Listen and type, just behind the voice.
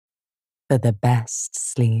For the best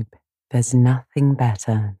sleep, there's nothing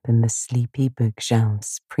better than the Sleepy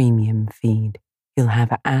Bookshelf's premium feed. You'll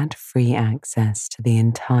have ad-free access to the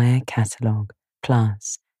entire catalogue,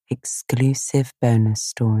 plus exclusive bonus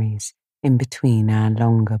stories in between our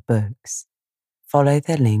longer books. Follow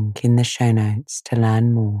the link in the show notes to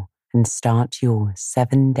learn more and start your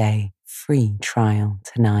 7-day free trial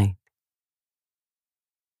tonight.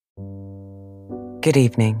 Good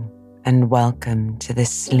evening and welcome to the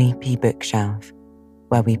Sleepy Bookshelf,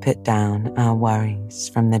 where we put down our worries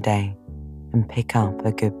from the day and pick up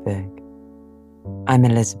a good book. I'm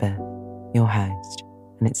Elizabeth, your host,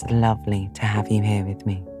 and it's lovely to have you here with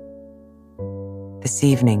me. This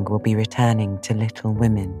evening we'll be returning to Little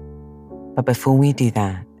Women, but before we do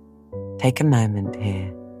that, take a moment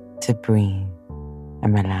here to breathe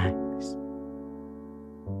and relax.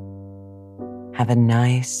 Have a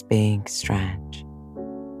nice big stretch.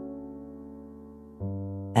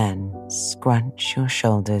 Then scrunch your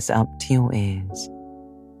shoulders up to your ears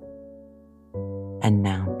and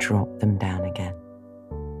now drop them down again.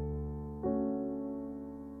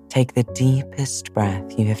 Take the deepest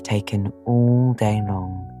breath you have taken all day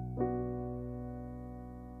long,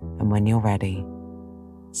 and when you're ready,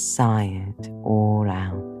 sigh it all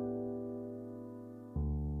out.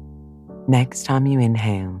 Next time you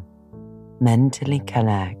inhale, mentally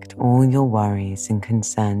collect all your worries and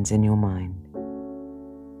concerns in your mind.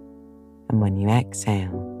 And when you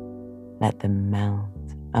exhale, let them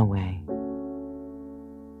melt away.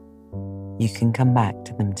 You can come back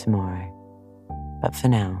to them tomorrow, but for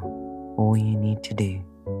now, all you need to do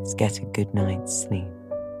is get a good night's sleep.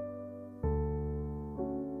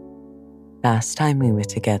 Last time we were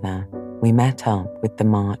together, we met up with the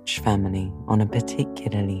March family on a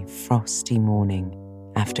particularly frosty morning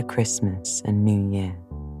after Christmas and New Year.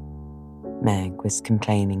 Meg was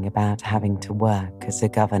complaining about having to work as a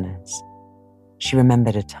governess. She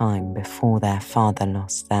remembered a time before their father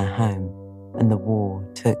lost their home and the war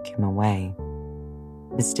took him away.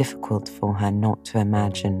 It was difficult for her not to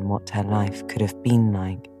imagine what her life could have been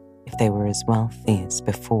like if they were as wealthy as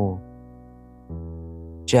before.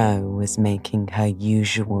 Jo was making her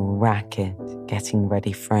usual racket, getting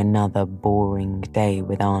ready for another boring day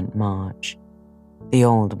with Aunt March. The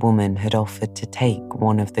old woman had offered to take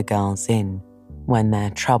one of the girls in when their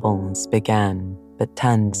troubles began, but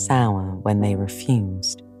turned sour when they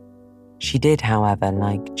refused. She did, however,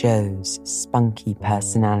 like Jo's spunky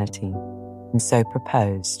personality, and so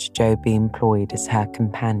proposed Jo be employed as her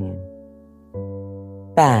companion.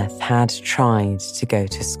 Beth had tried to go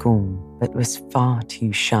to school, but was far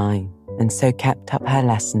too shy, and so kept up her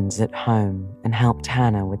lessons at home and helped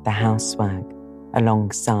Hannah with the housework,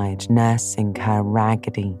 alongside nursing her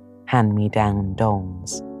raggedy, hand-me-down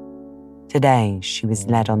dolls. Today, she was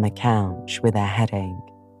led on the couch with a headache.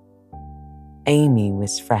 Amy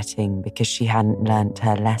was fretting because she hadn't learnt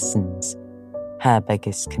her lessons. Her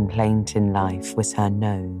biggest complaint in life was her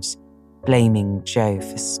nose, blaming Jo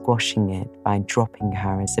for squashing it by dropping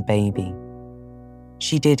her as a baby.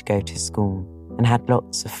 She did go to school and had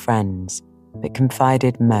lots of friends, but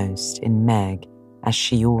confided most in Meg, as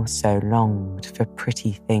she also longed for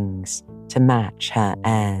pretty things to match her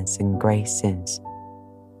airs and graces.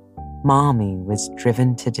 Marmee was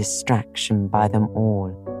driven to distraction by them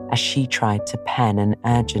all as she tried to pen an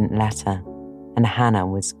urgent letter, and Hannah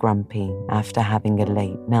was grumpy after having a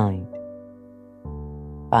late night.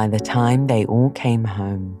 By the time they all came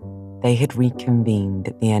home, they had reconvened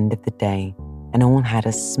at the end of the day and all had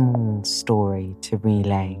a small story to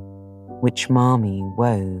relay, which Marmee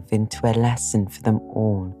wove into a lesson for them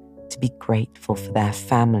all to be grateful for their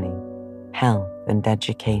family, health and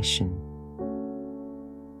education.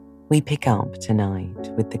 We pick up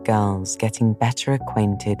tonight with the girls getting better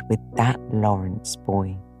acquainted with that Lawrence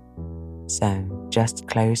boy. So just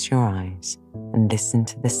close your eyes and listen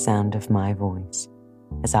to the sound of my voice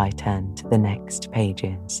as I turn to the next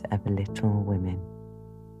pages of Little Women.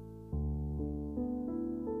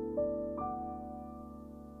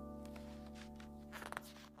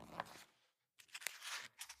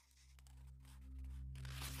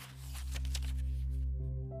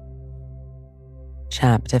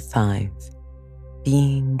 Chapter 5.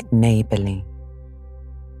 Being Neighbourly.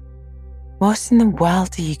 "What in the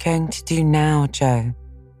world are you going to do now, Jo?"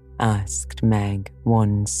 asked Meg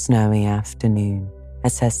one snowy afternoon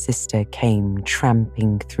as her sister came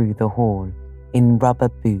tramping through the hall in rubber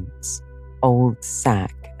boots, old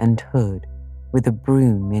sack and hood, with a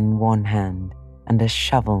broom in one hand and a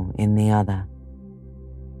shovel in the other.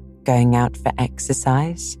 "Going out for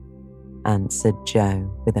exercise?" answered Jo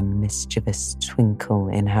with a mischievous twinkle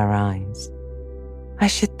in her eyes. I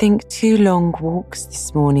should think 2 long walks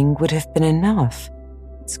this morning would have been enough.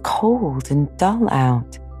 It's cold and dull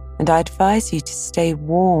out, and I advise you to stay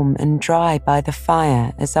warm and dry by the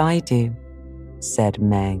fire as I do," said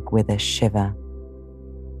Meg with a shiver.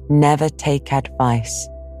 "Never take advice.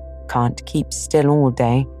 Can't keep still all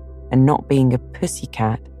day, and not being a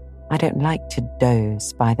pussycat, I don't like to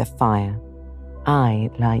doze by the fire. I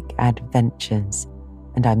like adventures,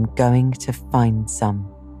 and I'm going to find some,"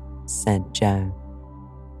 said Jo.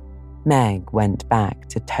 Meg went back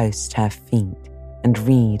to toast her feet and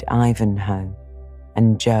read Ivanhoe,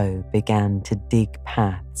 and Jo began to dig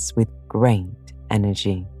paths with great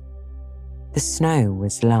energy. The snow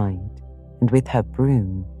was light, and with her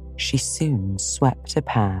broom she soon swept a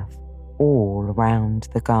path all round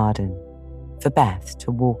the garden for Beth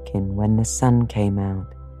to walk in when the sun came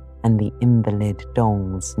out and the invalid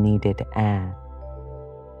dolls needed air.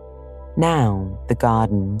 Now the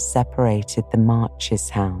garden separated the Marches'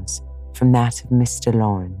 house from that of Mr.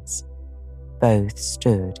 Lawrence. Both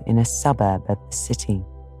stood in a suburb of the city,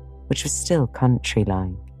 which was still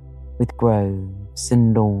country-like, with groves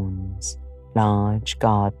and lawns, large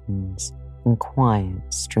gardens and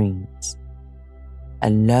quiet streets. A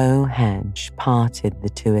low hedge parted the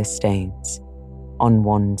 2 estates. On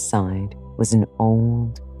one side was an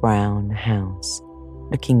old brown house,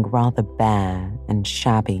 looking rather bare and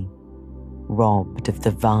shabby, robbed of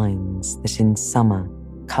the vines that in summer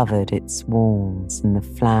covered its walls and the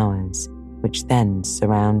flowers which then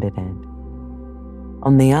surrounded it.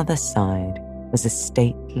 On the other side was a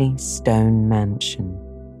stately stone mansion,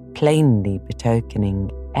 plainly betokening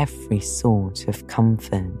every sort of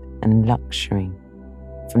comfort and luxury,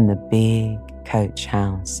 from the big coach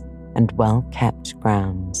house and well-kept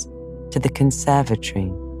grounds to the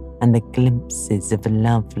conservatory and the glimpses of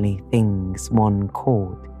lovely things one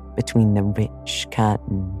caught between the rich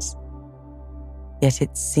curtains. Yet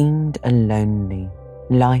it seemed a lonely,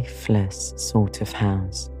 lifeless sort of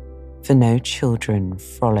house, for no children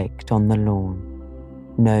frolicked on the lawn.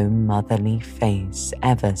 No motherly face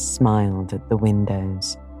ever smiled at the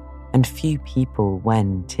windows, and few people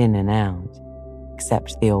went in and out,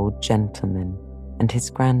 except the old gentleman and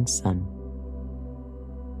his grandson.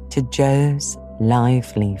 To Jo's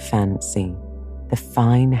lively fancy, the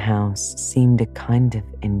fine house seemed a kind of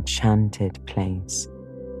enchanted place,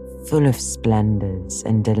 full of splendours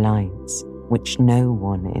and delights which no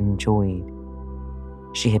one enjoyed.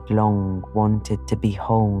 She had long wanted to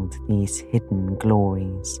behold these hidden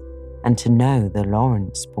glories and to know the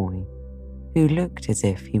Lawrence boy, who looked as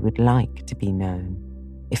if he would like to be known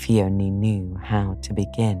if he only knew how to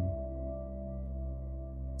begin.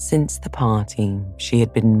 Since the party, she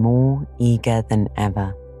had been more eager than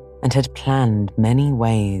ever and had planned many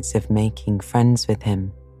ways of making friends with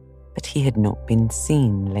him, but he had not been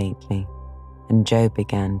seen lately, and Jo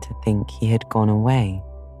began to think he had gone away,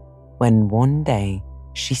 when one day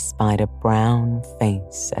she spied a brown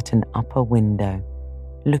face at an upper window,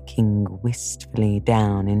 looking wistfully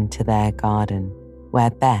down into their garden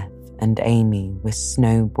where Beth and Amy were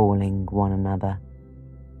snowballing one another.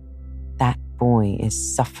 "That boy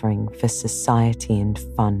is suffering for society and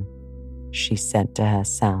fun," she said to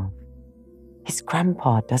herself. "His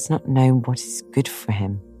grandpa does not know what is good for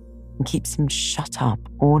him and keeps him shut up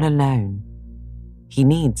all alone. He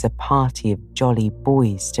needs a party of jolly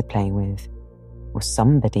boys to play with, or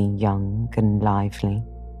somebody young and lively.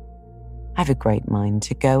 I've a great mind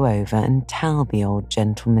to go over and tell the old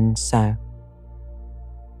gentleman so."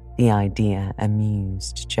 The idea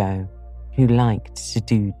amused Jo, who liked to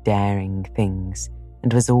do daring things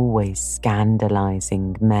and was always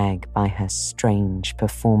scandalizing Meg by her strange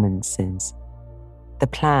performances. The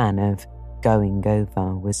plan of going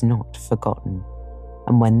over was not forgotten,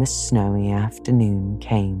 and when the snowy afternoon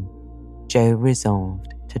came, Jo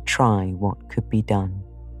resolved to try what could be done.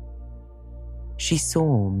 She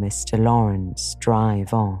saw Mr. Lawrence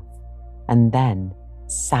drive off and then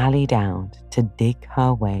sallied out to dig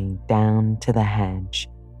her way down to the hedge,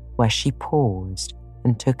 where she paused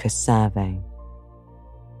and took a survey.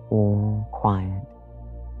 All quiet,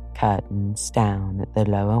 curtains down at the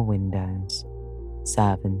lower windows,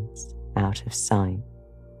 servants out of sight,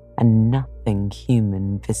 and nothing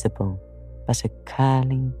human visible but a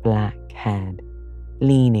curly black head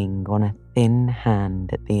leaning on a thin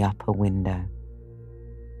hand at the upper window.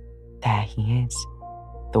 "There he is,"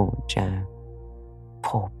 thought Jo.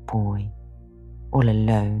 "Poor boy, all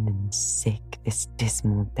alone and sick this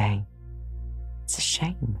dismal day. It's a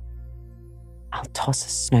shame. I'll toss a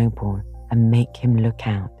snowball and make him look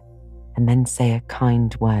out, and then say a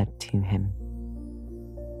kind word to him."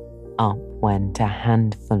 Up went a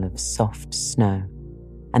handful of soft snow,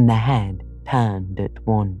 and the head turned at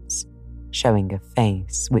once, showing a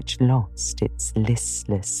face which lost its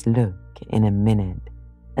listless look in a minute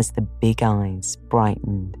as the big eyes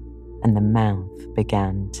brightened and the mouth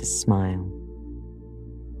began to smile.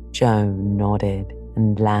 Jo nodded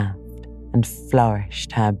and laughed and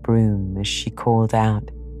flourished her broom as she called out,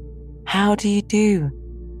 "How do you do?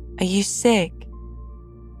 Are you sick?"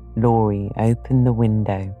 Laurie opened the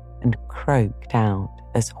window and croaked out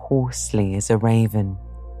as hoarsely as a raven,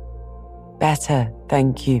 "Better,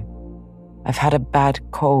 thank you. I've had a bad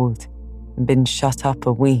cold and been shut up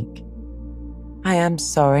a week." "I am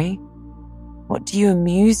sorry. What do you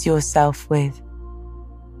amuse yourself with?"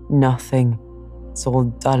 "Nothing. It's all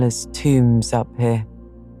dull as tombs up here."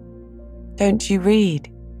 "Don't you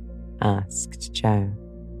read?" asked Jo.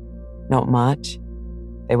 "Not much.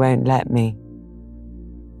 They won't let me."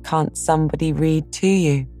 "Can't somebody read to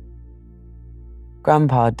you?"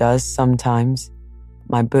 "Grandpa does sometimes.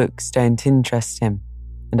 My books don't interest him,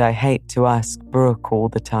 and I hate to ask Brooke all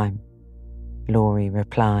the time," Laurie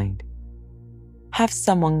replied. "Have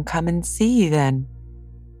someone come and see you then?"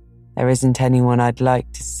 "There isn't anyone I'd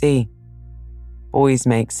like to see. Boys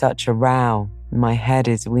make such a row, and my head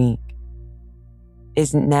is weak."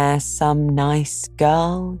 "Isn't there some nice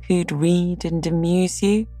girl who'd read and amuse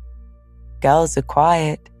you? Girls are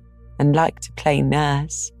quiet and like to play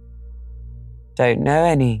nurse." "Don't know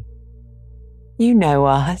any." "You know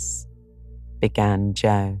us," began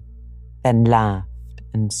Jo, then laughed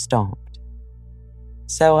and stopped.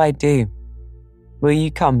 "So I do. Will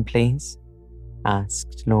you come, please?"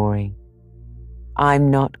 asked Laurie. "I'm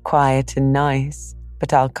not quiet and nice,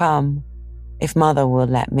 but I'll come, if Mother will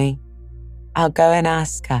let me. I'll go and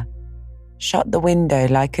ask her. Shut the window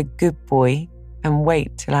like a good boy and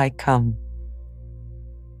wait till I come."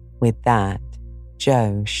 With that,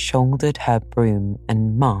 Jo shouldered her broom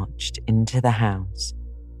and marched into the house,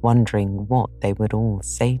 wondering what they would all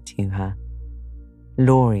say to her.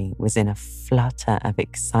 Laurie was in a flutter of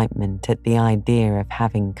excitement at the idea of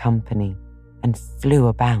having company and flew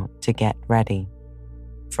about to get ready.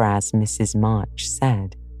 For as Mrs. March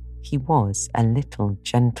said, he was a little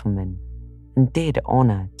gentleman and did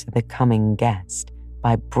honour to the coming guest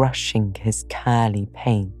by brushing his curly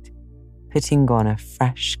paint, putting on a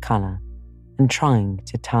fresh colour and trying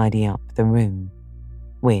to tidy up the room,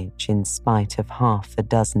 which, in spite of half a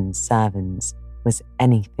dozen servants, was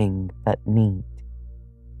anything but neat.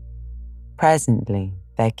 Presently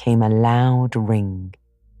there came a loud ring,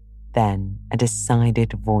 then a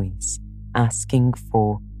decided voice asking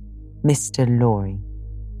for Mr. Laurie,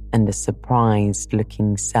 and a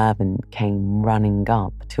surprised-looking servant came running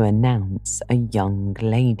up to announce a young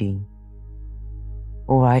lady.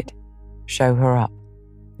 "All right, show her up.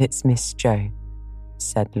 It's Miss Jo,"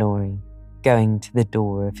 said Laurie, going to the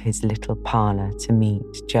door of his little parlour to meet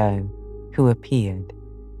Jo, who appeared,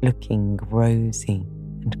 looking rosy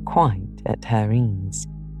and quite at her ease,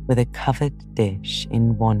 with a covered dish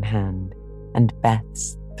in one hand and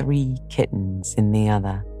Beth's 3 kittens in the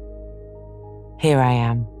other. "Here I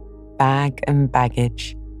am, bag and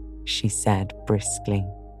baggage," she said briskly.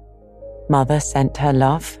 "Mother sent her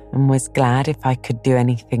love and was glad if I could do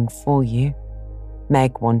anything for you.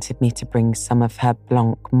 Meg wanted me to bring some of her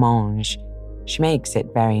blancmange. She makes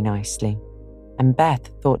it very nicely. And Beth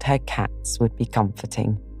thought her cats would be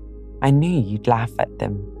comforting. I knew you'd laugh at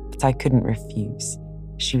them, but I couldn't refuse.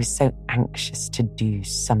 She was so anxious to do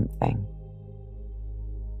something."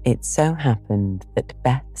 It so happened that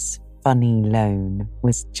Beth's funny loan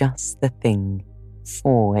was just the thing,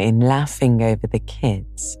 for in laughing over the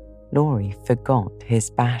kids, Laurie forgot his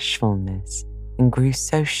bashfulness and grew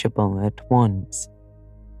sociable at once.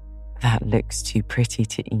 "That looks too pretty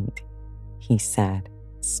to eat," he said,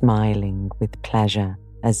 smiling with pleasure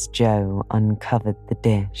as Jo uncovered the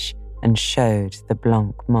dish and showed the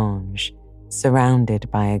blancmange, surrounded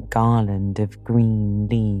by a garland of green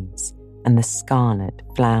leaves and the scarlet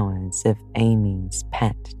flowers of Amy's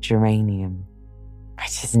pet geranium.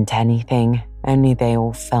 "It isn't anything, only they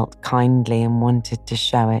all felt kindly and wanted to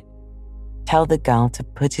show it. Tell the girl to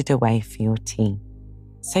put it away for your tea.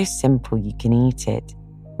 So simple you can eat it,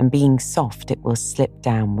 and being soft it will slip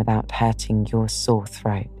down without hurting your sore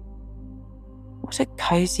throat." What a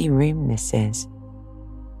cosy room this is.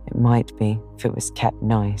 It might be if it was kept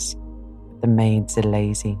nice, but the maids are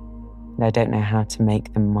lazy, and I don't know how to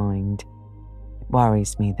make them mind. It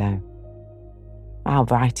worries me though. I'll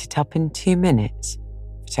write it up in 2 minutes.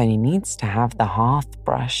 It only needs to have the hearth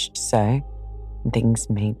brushed so, and things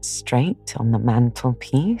made straight on the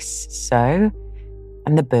mantelpiece so,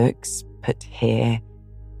 and the books put here,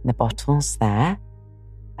 and the bottles there,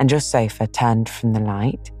 and your sofa turned from the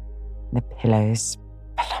light, and the pillows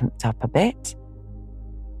plumped up a bit.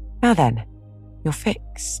 Now then, you're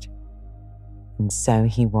fixed. And so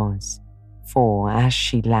he was, for as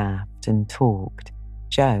she laughed and talked,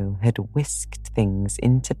 Jo had whisked things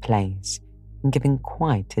into place and given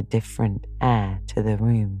quite a different air to the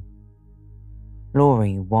room.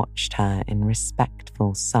 Laurie watched her in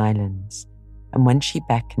respectful silence, and when she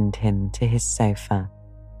beckoned him to his sofa,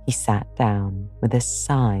 he sat down with a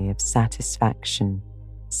sigh of satisfaction,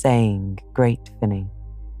 saying gratefully,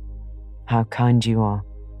 "How kind you are.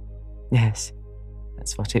 Yes,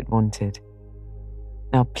 that's what it wanted.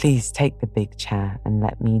 Now please take the big chair and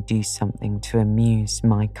let me do something to amuse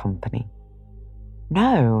my company."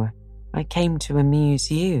 "No, I came to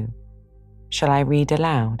amuse you. Shall I read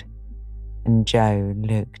aloud?" And Jo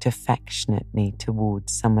looked affectionately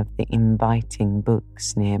towards some of the inviting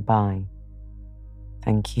books nearby.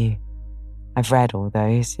 "Thank you. I've read all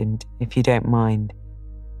those, and if you don't mind,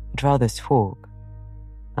 I'd rather talk,"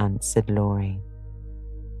 answered Laurie.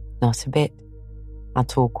 "Not a bit. I'll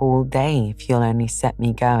talk all day if you'll only set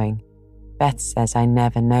me going. Beth says I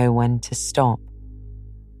never know when to stop."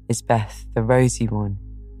 "Is Beth the rosy one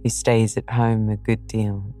who stays at home a good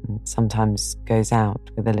deal and sometimes goes out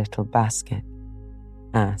with a little basket?"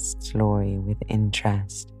 asked Laurie with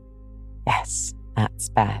interest. "Yes, that's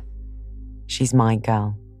Beth. She's my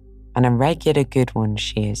girl, and a regular good one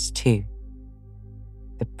she is too.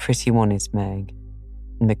 The pretty one is Meg,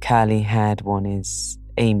 and the curly-haired one is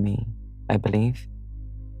Amy, I believe."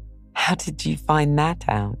 "How did you find that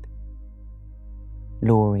out?"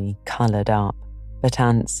 Laurie coloured up, but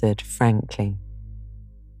answered frankly,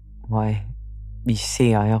 "Why, you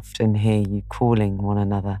see, I often hear you calling one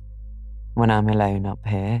another. When I'm alone up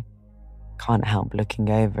here, can't help looking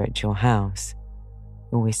over at your house.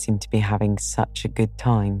 You always seem to be having such a good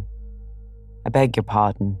time. I beg your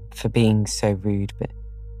pardon for being so rude, but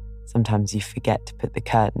sometimes you forget to put the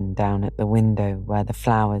curtain down at the window where the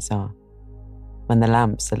flowers are. When the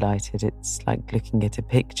lamps are lighted, it's like looking at a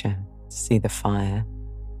picture to see the fire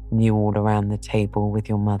and you all around the table with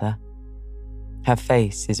your mother. Her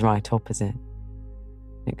face is right opposite.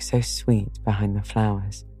 Looks so sweet behind the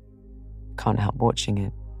flowers. Can't help watching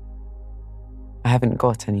it. I haven't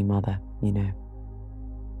got any mother, you know."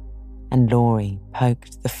 And Laurie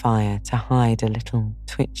poked the fire to hide a little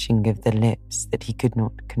twitching of the lips that he could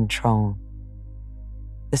not control.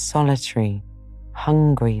 The solitary,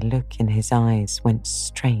 hungry look in his eyes went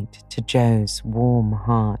straight to Jo's warm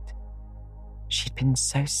heart. She'd been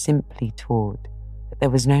so simply taught that there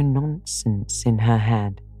was no nonsense in her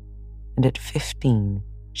head, and at 15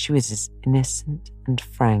 she was as innocent and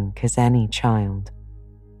frank as any child.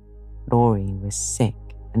 Laurie was sick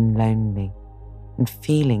and lonely, and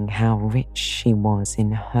feeling how rich she was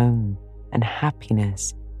in home and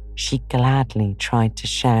happiness, she gladly tried to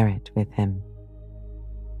share it with him.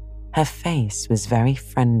 Her face was very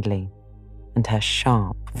friendly, and her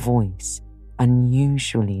sharp voice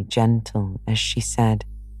unusually gentle as she said,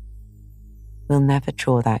 "We'll never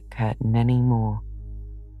draw that curtain any more,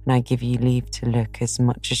 and I give you leave to look as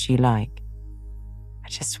much as you like. I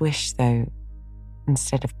just wish, though,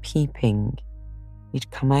 instead of peeping,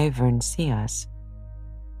 you'd come over and see us.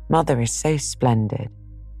 Mother is so splendid.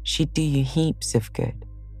 She'd do you heaps of good,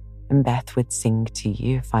 and Beth would sing to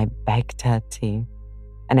you if I begged her to,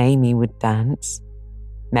 and Amy would dance.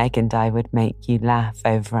 Meg and I would make you laugh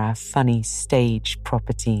over our funny stage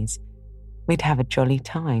properties. We'd have a jolly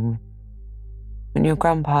time. Wouldn't your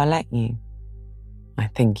grandpa let you?" "I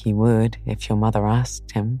think he would if your mother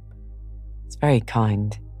asked him. It's very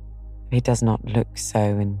kind. He does not look so,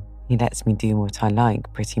 and he lets me do what I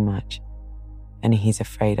like pretty much. And he's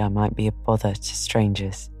afraid I might be a bother to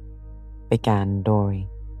strangers," began Laurie,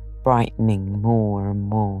 brightening more and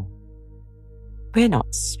more. "We're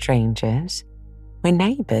not strangers. We're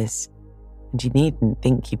neighbours, and you needn't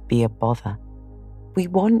think you'd be a bother. We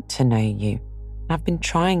want to know you. I've been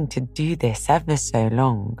trying to do this ever so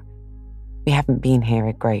long. We haven't been here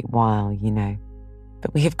a great while, you know,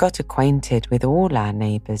 but we have got acquainted with all our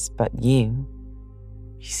neighbours but you.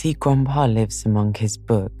 You see, Grandpa lives among his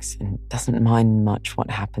books and doesn't mind much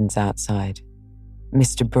what happens outside.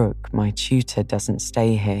 Mr. Brooke, my tutor, doesn't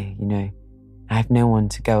stay here, you know. I have no one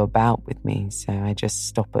to go about with me, so I just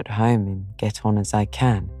stop at home and get on as I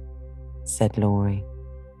can," said Laurie.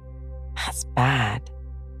 "That's bad.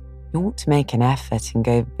 You ought to make an effort and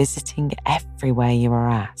go visiting everywhere you are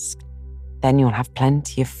asked. Then you'll have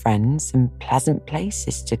plenty of friends and pleasant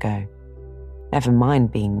places to go. Never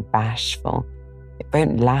mind being bashful. It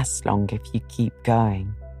won't last long if you keep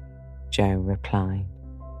going," Jo replied.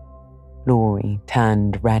 Laurie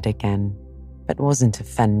turned red again, but wasn't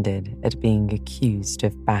offended at being accused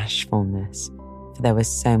of bashfulness, for for there was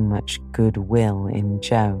so much goodwill in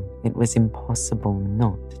Jo, it was impossible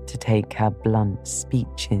not to take her blunt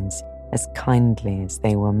speeches as kindly as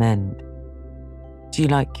they were meant. "Do you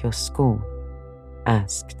like your school?"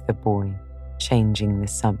 asked the boy, changing the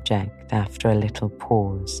subject after a little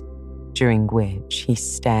pause, during which he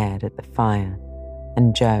stared at the fire,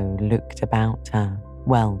 and Jo looked about her,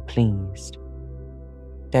 well pleased.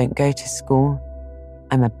 "Don't go to school?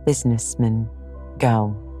 I'm a businessman.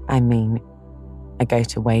 I go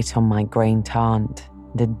to wait on my great aunt,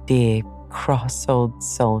 and a dear, cross old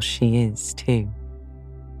soul she is too,"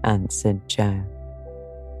 answered Jo.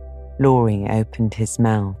 Laurie opened his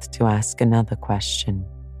mouth to ask another question,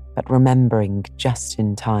 but remembering just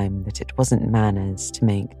in time that it wasn't manners to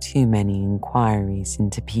make too many inquiries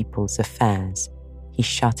into people's affairs, he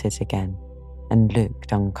shut it again and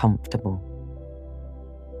looked uncomfortable.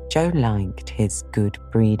 Jo liked his good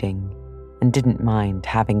breeding and didn't mind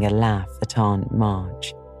having a laugh at Aunt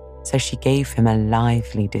March, so she gave him a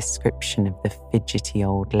lively description of the fidgety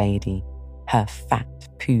old lady, her fat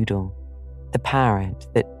poodle, the parrot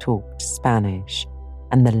that talked Spanish,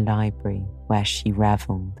 and the library where she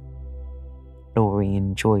revelled. Laurie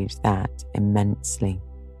enjoyed that immensely,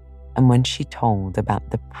 and when she told about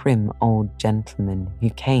the prim old gentleman who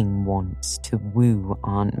came once to woo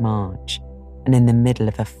Aunt March, and in the middle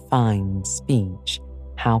of a fine speech,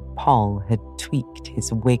 how Poll had tweaked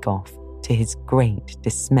his wig off to his great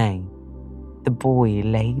dismay, the boy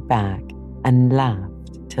lay back and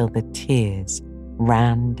laughed till the tears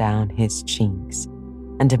ran down his cheeks,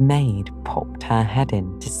 and a maid popped her head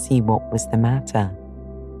in to see what was the matter.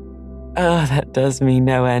 "Oh, that does me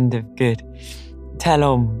no end of good. Tell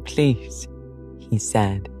on, please," he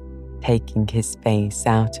said, taking his face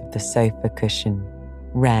out of the sofa cushion,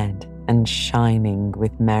 red and shining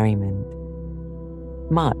with merriment.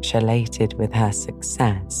 Much elated with her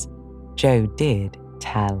success, Jo did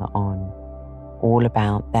tell on, all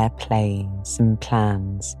about their plays and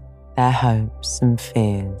plans, their hopes and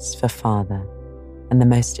fears for father, and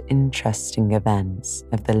the most interesting events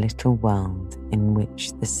of the little world in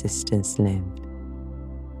which the sisters lived.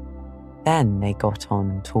 Then they got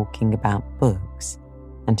on talking about books,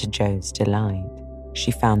 and to Jo's delight,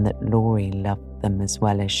 she found that Laurie loved them as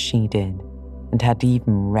well as she did, and had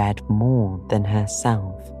even read more than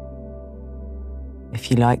herself. "If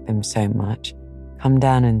you like them so much, come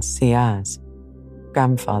down and see us.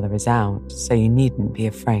 Grandfather is out, so you needn't be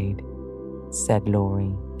afraid," said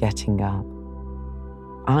Laurie, getting up.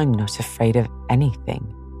 "I'm not afraid of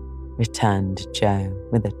anything," returned Jo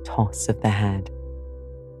with a toss of the head.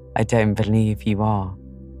 "I don't believe you are,"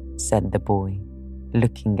 said the boy,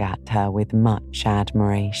 looking at her with much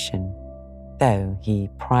admiration, though he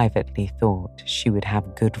privately thought she would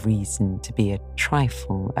have good reason to be a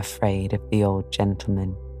trifle afraid of the old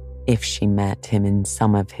gentleman if she met him in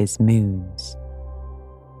some of his moods.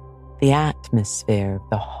 The atmosphere of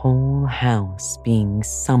the whole house being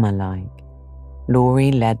summer-like,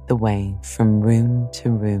 Laurie led the way from room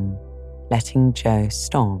to room, letting Jo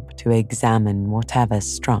stop to examine whatever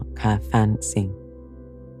struck her fancy.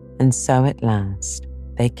 And so at last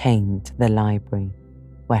they came to the library,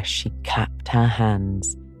 where she clapped her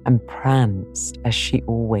hands and pranced as she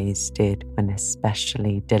always did when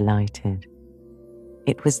especially delighted.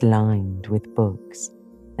 It was lined with books,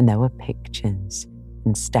 and there were pictures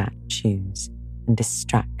and statues and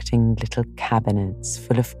distracting little cabinets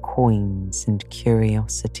full of coins and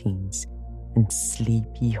curiosities, and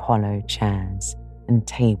sleepy hollow chairs and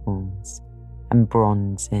tables and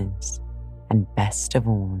bronzes, and best of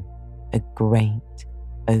all, a great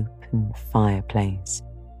open fireplace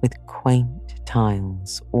with quaint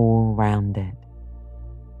tiles all round it.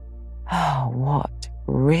 "Oh, what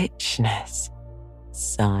richness!"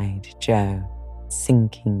 sighed Jo,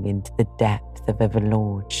 sinking into the depth of a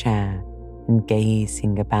velour chair and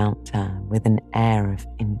gazing about her with an air of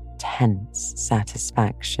intense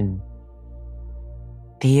satisfaction.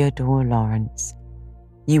 "Theodore Lawrence,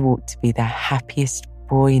 you ought to be the happiest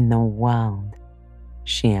boy in the world,"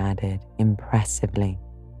 she added impressively.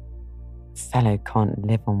 "Fellow can't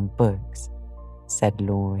live on books," said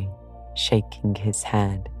Laurie, shaking his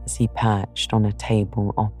head as he perched on a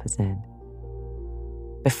table opposite.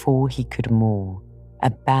 Before he could more,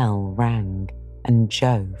 a bell rang and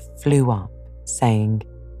Jo flew up, saying,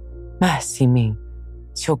 "Mercy me,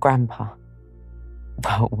 it's your grandpa."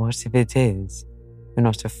 "Well, what if it is? You're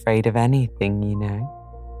not afraid of anything, you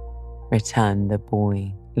know," returned the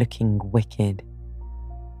boy, looking wicked.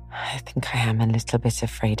 "I think I am a little bit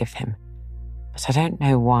afraid of him, but I don't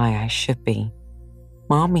know why I should be.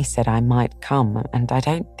 Marmee said I might come, and I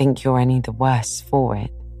don't think you're any the worse for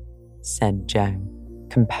it," said Jo,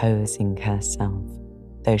 composing herself,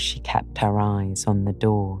 though she kept her eyes on the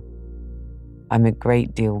door. I'm a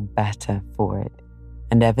great deal better for it,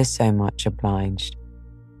 and ever so much obliged.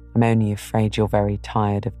 I'm only afraid you're very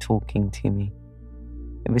tired of talking to me.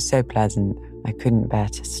 It was so pleasant, I couldn't bear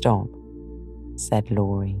to stop, said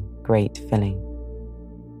Laurie, gratefully.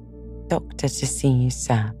 Doctor to see you,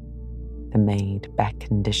 sir. The maid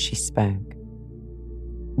beckoned as she spoke.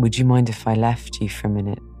 Would you mind if I left you for a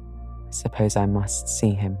minute? I suppose I must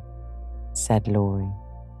see him, said Laurie.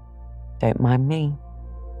 Don't mind me.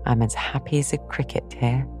 I'm as happy as a cricket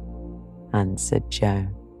here, answered Joe.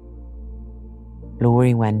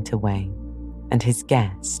 Laurie went away, and his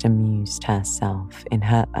guest amused herself in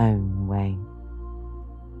her own way.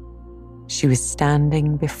 She was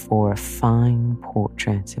standing before a fine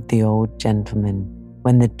portrait of the old gentleman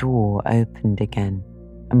when the door opened again,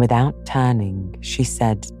 and without turning, she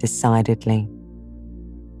said decidedly,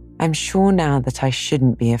 I'm sure now that I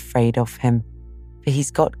shouldn't be afraid of him, for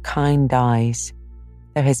he's got kind eyes,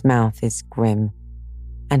 though his mouth is grim,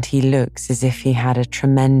 and he looks as if he had a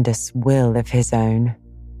tremendous will of his own.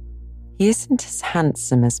 He isn't as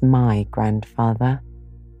handsome as my grandfather,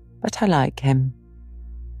 but I like him.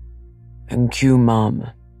 Thank you, ma'am,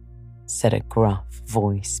 said a gruff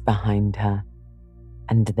voice behind her,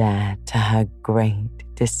 and there, to her great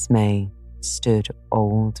dismay, stood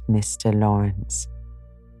old Mr. Lawrence.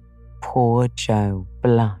 Poor Jo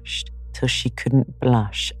blushed till she couldn't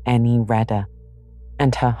blush any redder,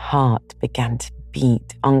 and her heart began to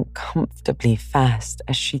beat uncomfortably fast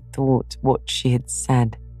as she thought what she had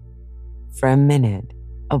said. For a minute,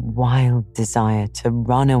 a wild desire to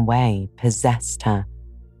run away possessed her,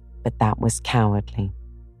 but that was cowardly,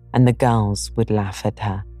 and the girls would laugh at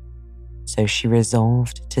her. So she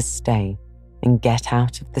resolved to stay and get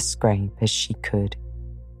out of the scrape as she could.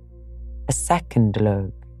 A second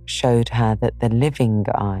look showed her that the living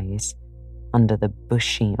eyes, under the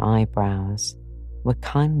bushy eyebrows, were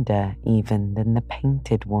kinder even than the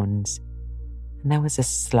painted ones, and there was a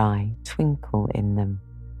sly twinkle in them,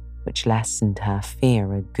 which lessened her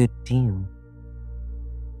fear a good deal.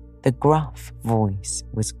 The gruff voice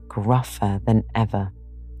was gruffer than ever,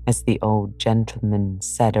 as the old gentleman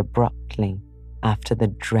said abruptly after the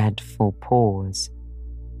dreadful pause,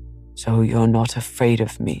 So you're not afraid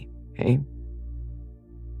of me, eh?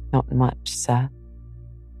 Not much, sir.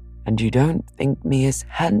 And you don't think me as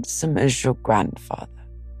handsome as your grandfather?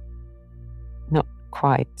 Not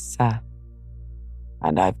quite, sir.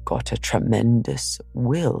 And I've got a tremendous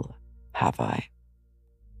will, have I?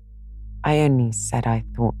 I only said I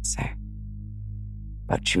thought so.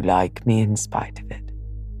 But you like me in spite of it?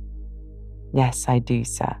 Yes, I do,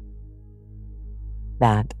 sir.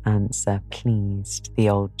 That answer pleased the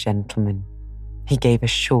old gentleman. He gave a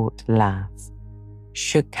short laugh,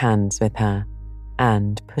 shook hands with her,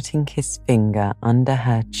 and, putting his finger under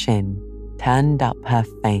her chin, turned up her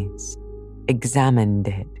face, examined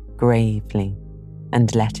it gravely,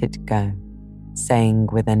 and let it go, saying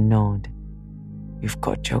with a nod, You've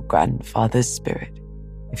got your grandfather's spirit,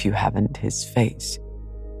 if you haven't his face.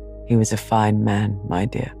 He was a fine man, my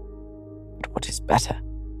dear. But what is better,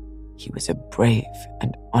 he was a brave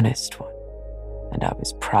and honest one, and I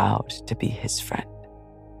was proud to be his friend.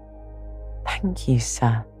 Thank you,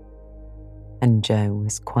 sir. And Jo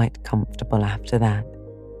was quite comfortable after that,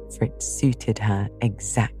 for it suited her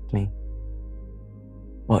exactly.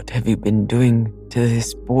 What have you been doing to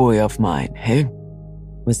this boy of mine, eh?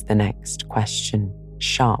 Was the next question,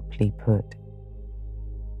 sharply put.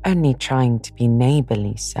 Only trying to be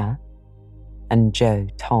neighbourly, sir. And Jo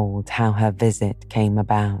told how her visit came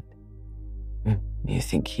about. You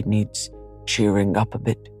think he needs cheering up a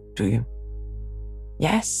bit, do you?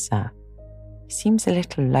 Yes, sir. He seems a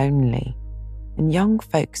little lonely, and young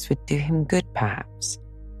folks would do him good, perhaps.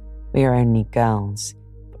 We are only girls,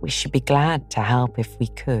 but we should be glad to help if we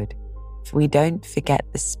could, for we don't forget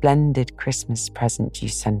the splendid Christmas present you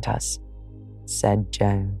sent us, said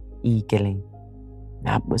Jo eagerly.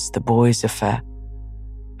 That was the boy's affair.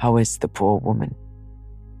 How is the poor woman?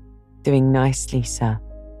 Doing nicely, sir.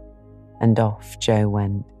 And off Jo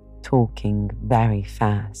went, talking very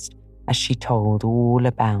fast, as she told all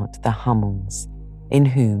about the Hummels, in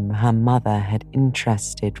whom her mother had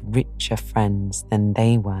interested richer friends than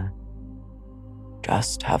they were.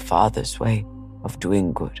 Just her father's way of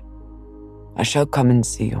doing good. I shall come and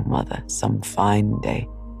see your mother some fine day.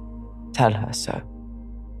 Tell her so.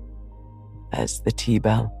 There's the tea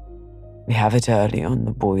bell. We have it early on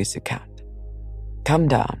the boy's account. Come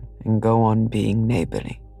down and go on being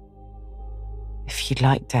neighbourly. If you'd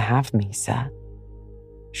like to have me, sir.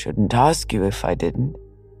 Shouldn't ask you if I didn't.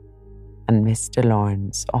 and Mr.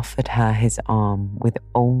 Lawrence offered her his arm with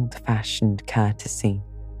old-fashioned courtesy.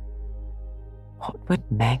 What would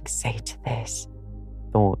Meg say to this?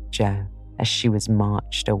 Thought Jo as she was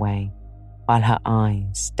marched away, while her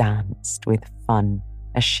eyes danced with fun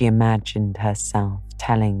as she imagined herself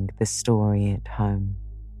telling the story at home.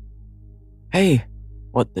 Hey,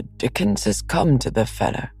 what the dickens has come to the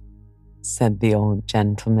fellow? Said the old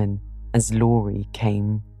gentleman as Laurie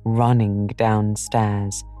came running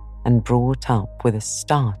downstairs and brought up with a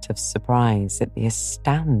start of surprise at the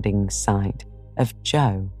astounding sight of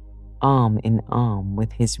Jo arm in arm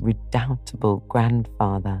with his redoubtable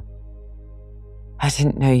grandfather. I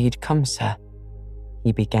didn't know you'd come, sir,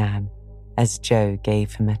 he began, as Jo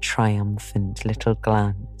gave him a triumphant little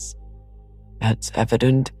glance. That's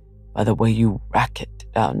evident by the way you racket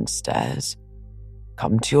downstairs.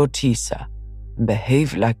 Come to your tea, sir, and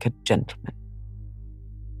behave like a gentleman.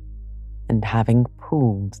 And having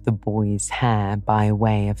pulled the boy's hair by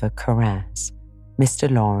way of a caress, Mr.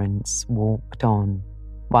 Lawrence walked on,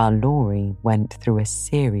 while Laurie went through a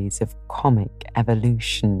series of comic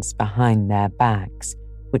evolutions behind their backs,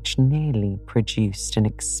 which nearly produced an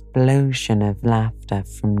explosion of laughter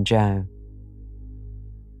from Jo.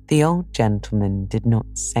 The old gentleman did not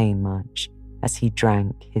say much as he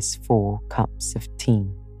drank his 4 cups of tea,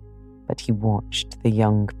 but he watched the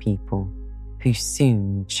young people, who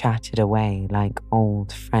soon chatted away like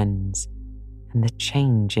old friends, and the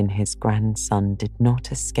change in his grandson did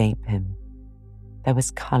not escape him. There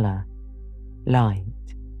was colour, light,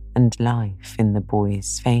 and life in the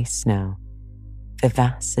boy's face now,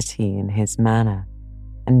 vivacity in his manner,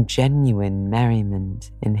 and genuine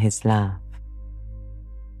merriment in his laugh.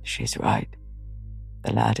 She's right.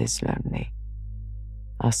 The lad is lonely.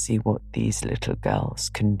 I'll see what these little girls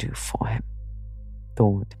can do for him,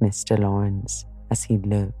 thought Mr. Lawrence as he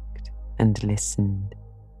looked and listened.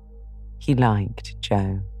 He liked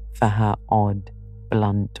Jo, for her odd,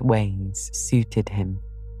 blunt ways suited him,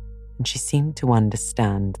 and she seemed to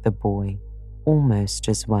understand the boy almost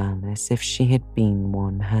as well as if she had been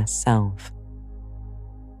one herself.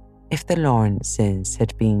 If the Lawrences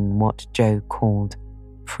had been what Jo called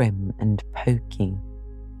prim and poky,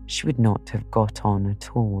 she would not have got on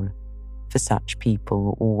at all, for such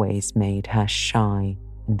people always made her shy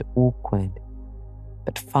and awkward.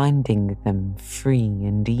 But finding them free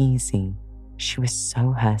and easy, she was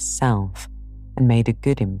so herself and made a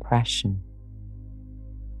good impression.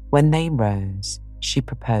 When they rose, she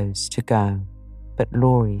proposed to go, but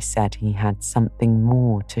Laurie said he had something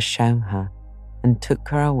more to show her and took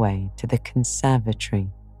her away to the conservatory,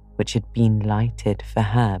 which had been lighted for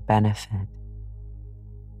her benefit.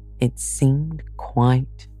 It seemed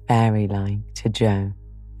quite fairy-like to Jo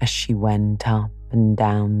as she went up and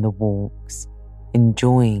down the walks,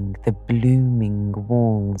 enjoying the blooming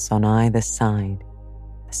walls on either side,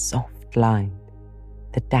 the soft light,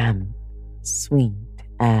 the damp, sweet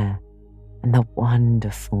air, and the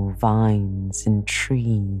wonderful vines and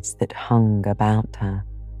trees that hung about her,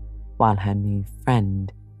 while her new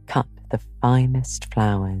friend cut the finest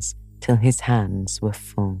flowers till his hands were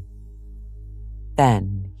full.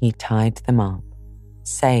 Then he tied them up,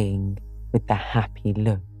 saying, with the happy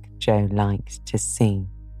look Jo liked to see,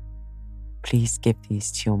 "Please give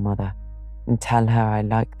these to your mother and tell her I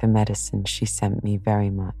like the medicine she sent me very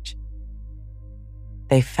much."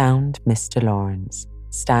 They found Mr. Lawrence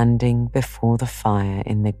standing before the fire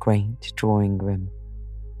in the great drawing room,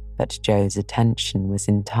 but Jo's attention was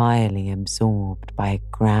entirely absorbed by a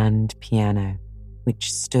grand piano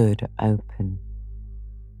which stood open.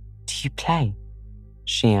 "Do you play?"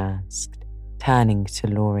 she asked, turning to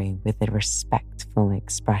Laurie with a respectful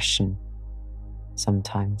expression.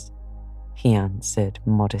 "Sometimes," he answered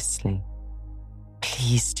modestly.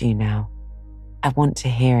 "Please do now. I want to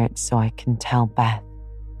hear it so I can tell Beth."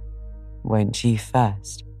 "Won't you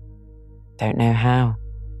first?" "Don't know how.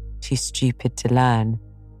 Too stupid to learn.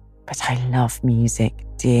 But I love music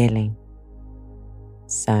dearly."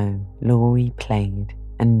 So Laurie played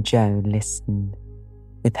and Jo listened,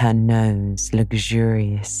 with her nose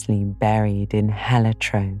luxuriously buried in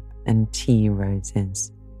heliotrope and tea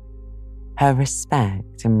roses. Her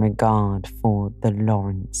respect and regard for the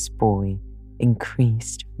Lawrence boy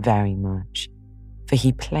increased very much, for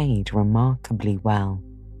he played remarkably well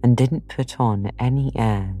and didn't put on any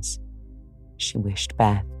airs. She wished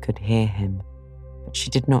Beth could hear him, but she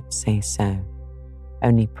did not say so,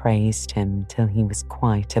 only praised him till he was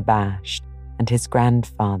quite abashed, and his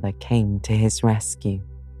grandfather came to his rescue.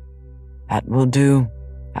 That will do,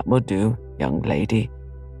 young lady.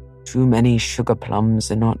 Too many sugar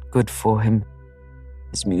plums are not good for him.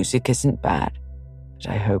 His music isn't bad,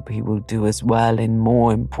 but I hope he will do as well in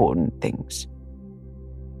more important things.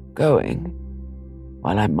 Going?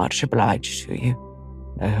 Well, I'm much obliged to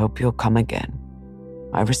you, and I hope you'll come again.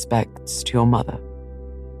 My respects to your mother.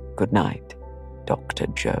 Good night, Dr.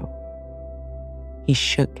 Joe. He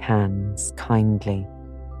shook hands kindly,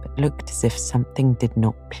 but looked as if something did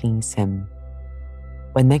not please him.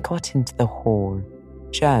 When they got into the hall,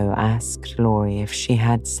 Joe asked Laurie if she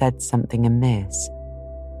had said something amiss.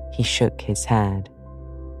 He shook his head.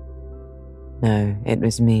 No, it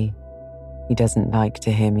was me. He doesn't like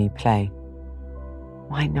to hear me play.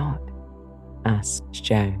 Why not? Asked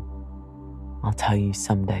Joe. I'll tell you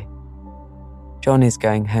someday. John is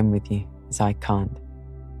going home with you, as I can't.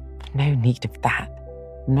 No need of that.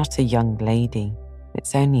 I'm not a young lady.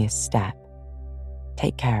 It's only a step.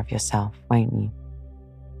 Take care of yourself, won't you?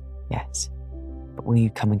 Yes, but will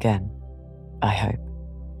you come again? I hope.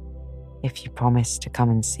 If you promise to come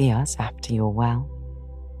and see us after you're well.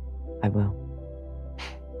 I will.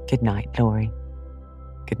 Good night, Laurie.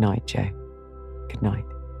 Good night, Joe. Good night.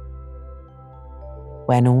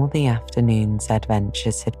 When all the afternoon's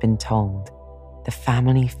adventures had been told, the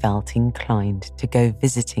family felt inclined to go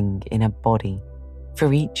visiting in a body,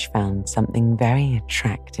 for each found something very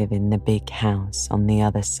attractive in the big house on the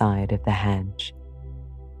other side of the hedge.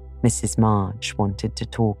 Mrs. March wanted to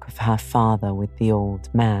talk of her father with the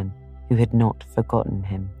old man who had not forgotten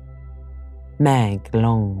him. Meg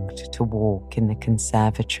longed to walk in the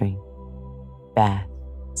conservatory. Beth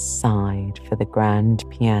sighed for the grand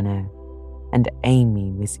piano, and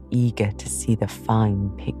Amy was eager to see the fine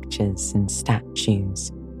pictures and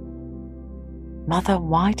statues. Mother,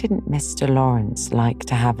 why didn't Mr. Lawrence like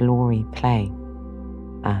to have Laurie play?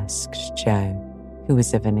 Asked Joe, who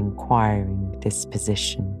was of an inquiring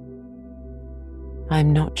disposition.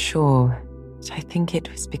 I'm not sure, but I think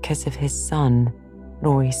it was because of his son,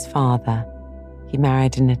 Laurie's father. He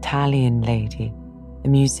married an Italian lady, a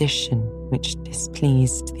musician, which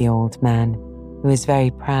displeased the old man, who was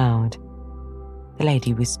very proud. The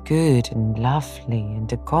lady was good and lovely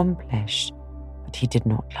and accomplished, but he did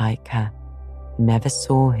not like her, and never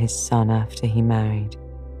saw his son after he married.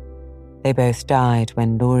 They both died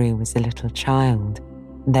when Laurie was a little child,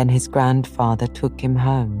 and then his grandfather took him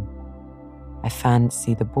home. I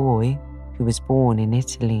fancy the boy, who was born in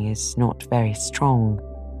Italy, is not very strong.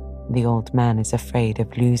 The old man is afraid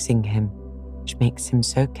of losing him, which makes him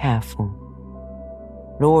so careful.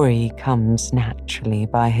 Laurie comes naturally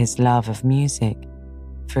by his love of music,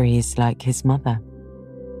 for he is like his mother.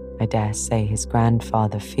 I dare say his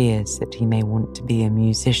grandfather fears that he may want to be a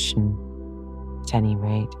musician. At any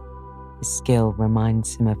rate, his skill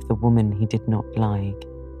reminds him of the woman he did not like,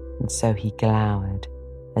 and so he glowered,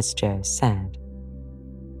 as Joe said.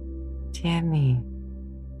 Dear me,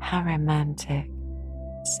 how romantic,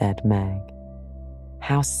 said Meg.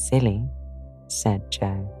 How silly, said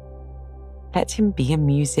Joe. Let him be a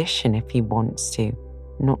musician if he wants to,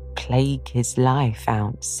 not plague his life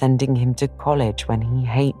out, sending him to college when he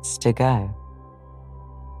hates to go.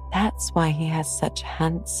 That's why he has such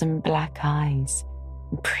handsome black eyes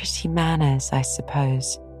and pretty manners, I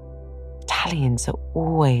suppose. Italians are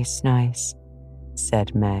always nice,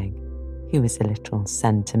 said Meg, who was a little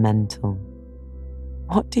sentimental.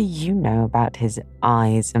 What do you know about his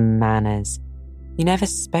eyes and manners? You never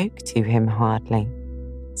spoke to him hardly,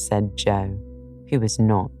 said Joe, who was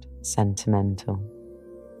not sentimental.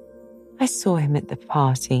 I saw him at the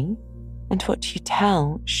party, and what you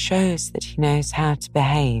tell shows that he knows how to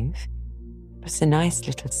behave. It was a nice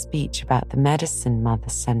little speech about the medicine Mother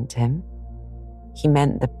sent him. He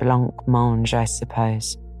meant the blancmange, I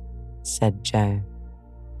suppose, said Joe.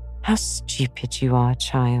 How stupid you are,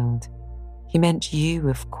 child. He meant you,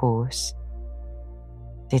 of course.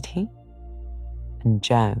 Did he? And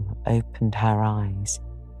Joe opened her eyes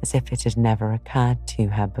as if it had never occurred to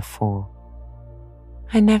her before.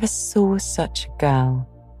 I never saw such a girl.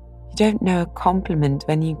 You don't know a compliment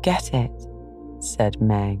when you get it, said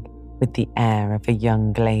Meg, with the air of a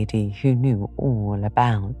young lady who knew all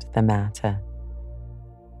about the matter.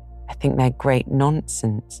 I think they're great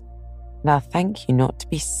nonsense, and I'll thank you not to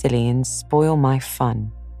be silly and spoil my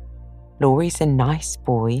fun. Laurie's a nice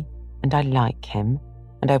boy, and I like him,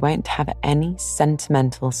 and I won't have any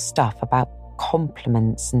sentimental stuff about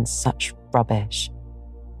compliments and such rubbish.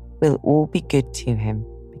 We'll all be good to him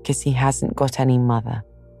because he hasn't got any mother,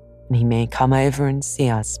 and he may come over and see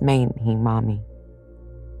us, mayn't he, Mommy?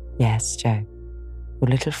 Yes, Joe, your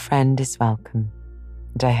little friend is welcome,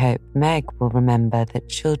 and I hope Meg will remember that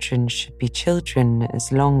children should be children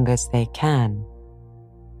as long as they can.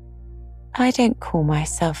 I don't call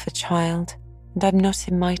myself a child, and I'm not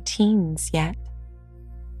in my teens yet.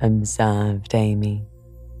 observed Amy.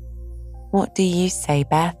 What do you say,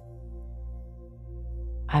 Beth?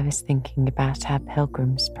 I was thinking about our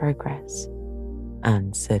Pilgrim's Progress,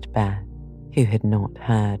 answered Beth, who had not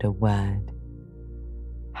heard a word.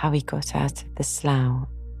 How he got out of the slough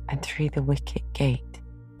and through the wicket gate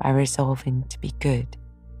by resolving to be good,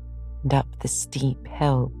 and up the steep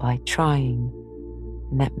hill by trying,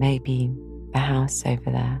 and that maybe the house over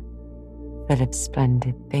there, full of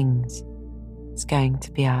splendid things, is going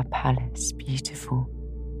to be our palace beautiful.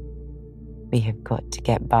 We have got to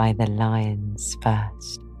get by the lions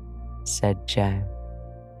first, said Jo,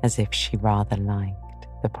 as if she rather liked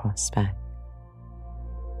the prospect.